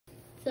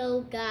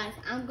So guys,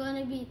 I'm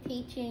gonna be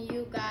teaching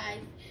you guys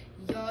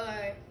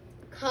your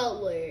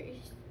colors.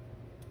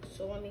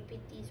 So let me put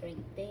these right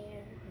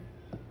there.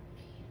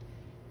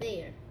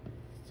 There.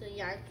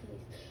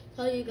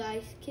 So you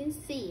guys can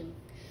see them.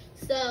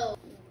 So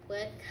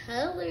what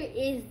color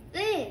is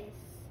this?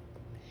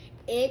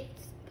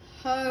 It's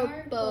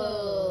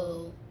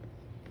purple.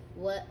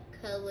 What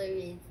color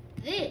is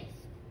this?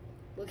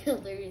 What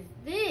color is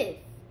this?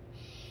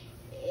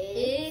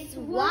 It's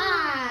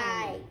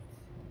white.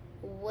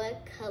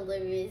 What color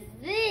is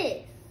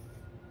this?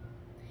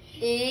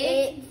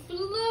 It's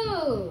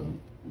blue.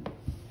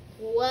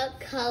 What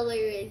color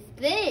is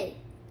this?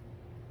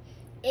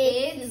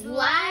 It's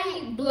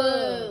light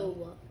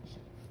blue.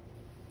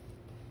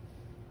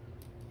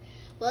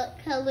 What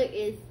color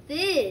is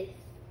this?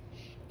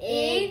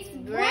 It's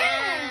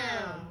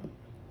brown.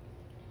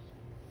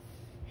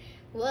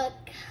 What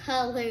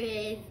color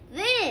is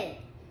this?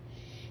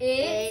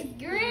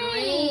 It's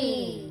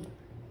green.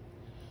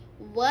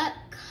 What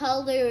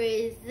color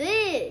is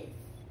this?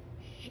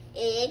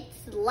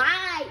 It's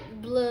light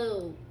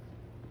blue.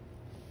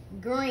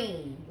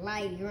 Green,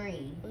 light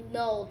green.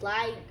 No,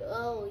 light,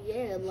 oh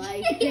yeah,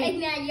 light Now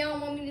green. you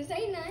don't want me to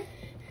say nothing.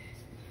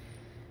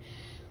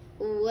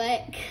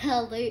 What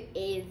color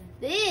is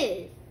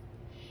this?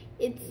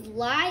 It's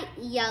light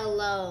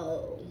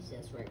yellow. It's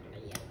just regular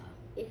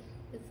yellow.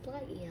 It's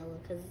light yellow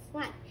because it's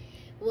light.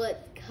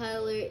 What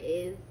color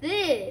is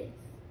this?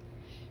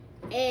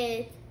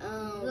 It's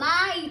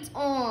Light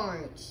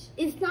orange.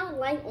 It's not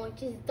light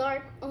orange. It's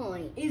dark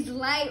orange. It's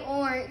light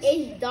orange.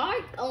 It's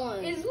dark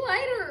orange. It's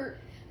lighter.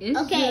 It's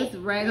Okay. just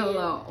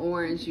regular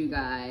orange, you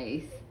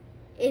guys.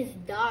 It's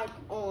dark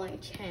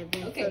orange, Heaven.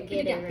 Okay, so put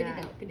get it down, it put it right.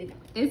 down, put it down.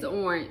 It's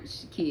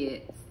orange,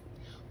 kids.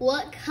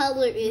 What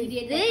color is We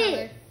did that this?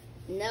 color.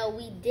 No,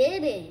 we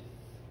didn't.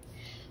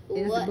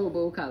 It's What? the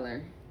boo-boo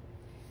color.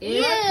 Ew.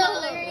 It's What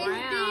color is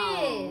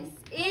brown. this?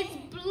 It's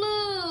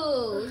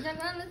blue. You're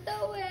gonna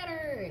throw at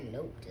her.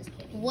 Nope, just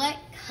kidding. What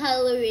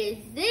color is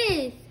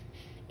this?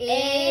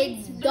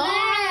 It's dark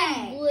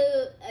black.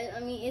 blue.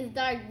 It's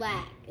dark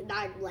black.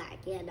 Dark black.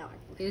 Yeah, dark.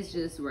 It's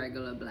just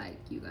regular black,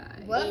 you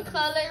guys. What It's-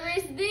 color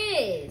is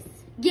this?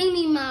 Give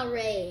me my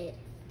red.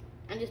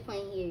 I'm just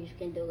playing here. You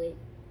can do it.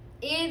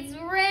 It's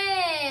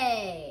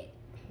red.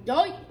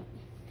 Don't.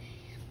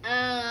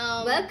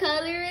 What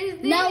color is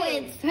this? No,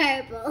 it's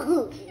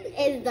purple.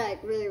 It's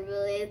dark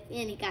purple. It's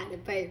any kind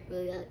of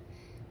purple.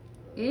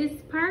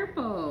 It's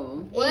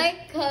purple. What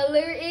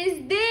color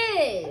is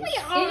this? We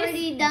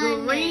already It's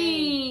done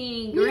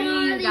green. that. We Green,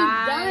 already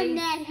guys. done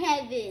that,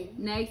 Heaven.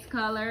 Next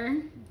color.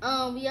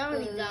 We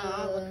already done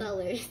all the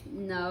colors.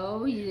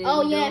 No, you didn't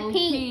Oh, yeah, do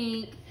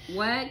pink.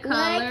 What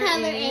color, What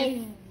color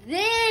is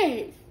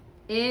this?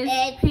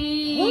 It's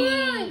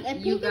pink,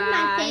 And you pink is my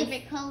guys.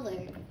 favorite color.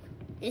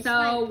 It's So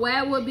like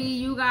what would be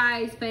you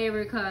guys'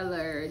 favorite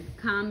color?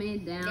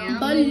 Comment down Down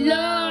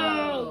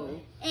below.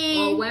 Or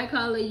and what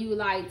color you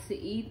like to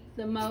eat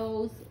the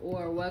most,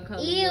 or what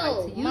color you ew, like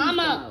to use the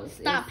Mama, most.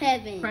 stop It's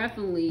Heaven.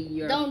 preferably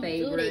your Don't do that.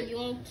 favorite You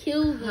won't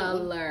kill them.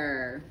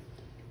 color.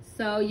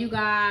 So you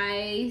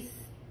guys,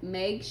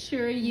 make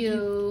sure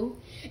you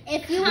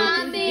If you want to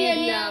Comment see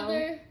video.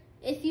 another,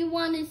 if you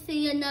want to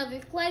see another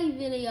clay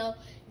video,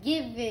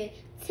 give it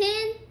 10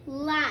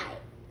 likes.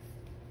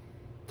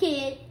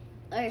 Kid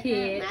or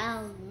Kid.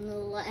 I don't know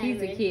what.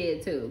 he's a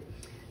kid too.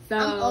 So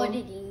I'm older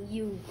than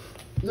you.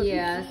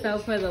 yeah, so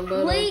for the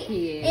little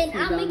kids and who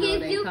I'm don't gonna know give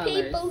their you colors.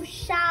 people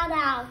shout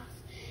outs.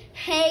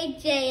 Hey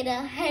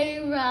Jada, hey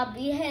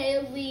Robbie,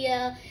 hey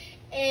Leah,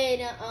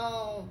 and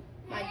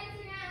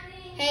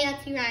hey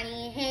Auntie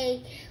Ronnie,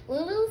 hey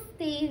little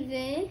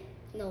Steven.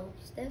 No,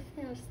 Stephen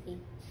or Steve.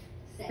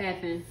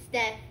 Stephen.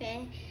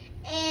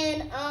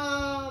 And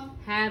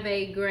Have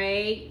a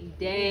great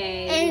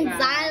day. and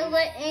guys.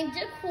 Zyla and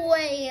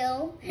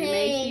Jaquel. And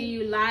make sure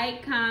you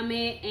like,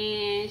 comment,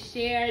 and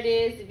share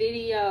this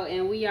video.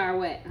 And we are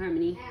what,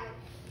 Harmony?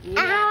 We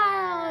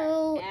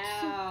Out. are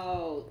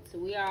out.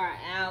 We are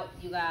out,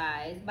 you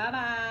guys.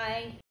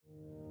 Bye-bye.